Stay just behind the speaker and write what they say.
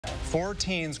4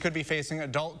 teens could be facing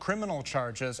adult criminal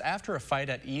charges after a fight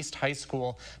at East High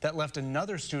School that left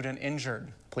another student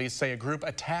injured. Police say a group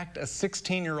attacked a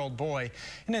 16-year-old boy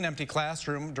in an empty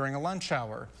classroom during a lunch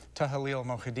hour. Tahalil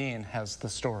Mohideen has the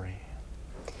story.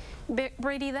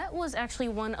 Brady, that was actually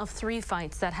one of 3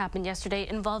 fights that happened yesterday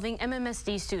involving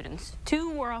MMSD students.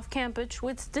 2 were off campus,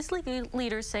 which district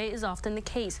leaders say is often the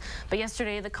case. But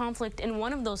yesterday, the conflict in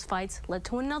one of those fights led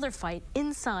to another fight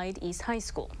inside East High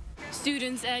School.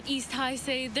 Students at East High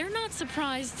say they're not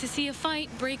surprised to see a fight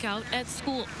break out at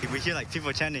school. We hear like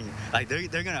people chanting, like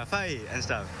they're gonna fight and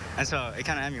stuff. And so it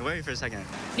kind of had me worried for a second.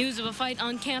 News of a fight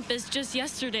on campus just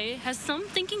yesterday has some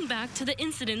thinking back to the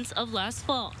incidents of last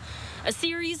fall. A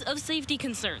series of safety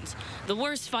concerns. The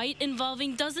worst fight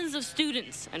involving dozens of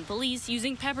students and police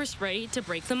using pepper spray to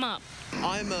break them up.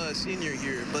 I'm a senior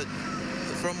here, but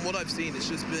from what I've seen, it's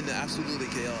just been absolutely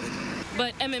chaotic.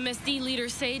 But MMSD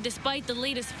leaders say despite the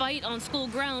latest fight on school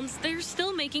grounds, they're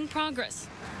still making progress.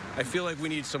 I feel like we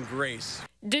need some grace.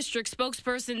 District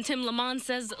spokesperson Tim Lamont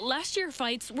says last year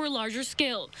fights were larger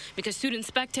scale because student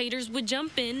spectators would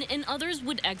jump in and others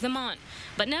would egg them on.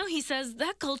 But now he says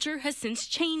that culture has since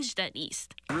changed at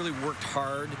East. We really worked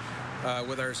hard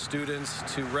with our students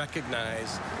to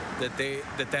recognize that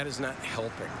that is not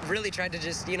helping. Really tried to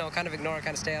just, kind of ignore,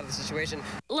 kind of stay out of the situation.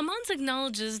 Lamont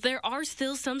acknowledges there are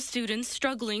still some students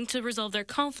struggling to resolve their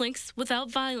conflicts without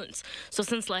violence. So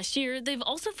since last year, they've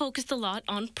also focused a lot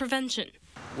on prevention.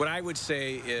 What I would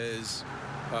say is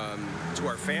to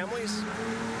our families,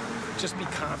 just be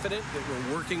confident that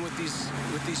we're working with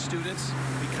these students.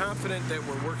 Be confident that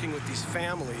we're working with these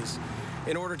families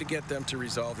in order to get them to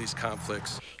resolve these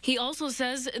conflicts. He also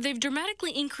says they've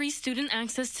dramatically increased student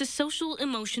access to social,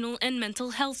 emotional, and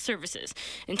mental health services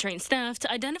and trained staff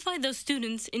to identify those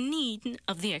students in need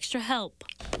of the extra help.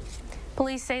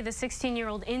 Police say the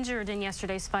 16-year-old injured in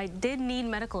yesterday's fight did need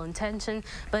medical attention,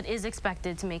 but is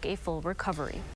expected to make a full recovery.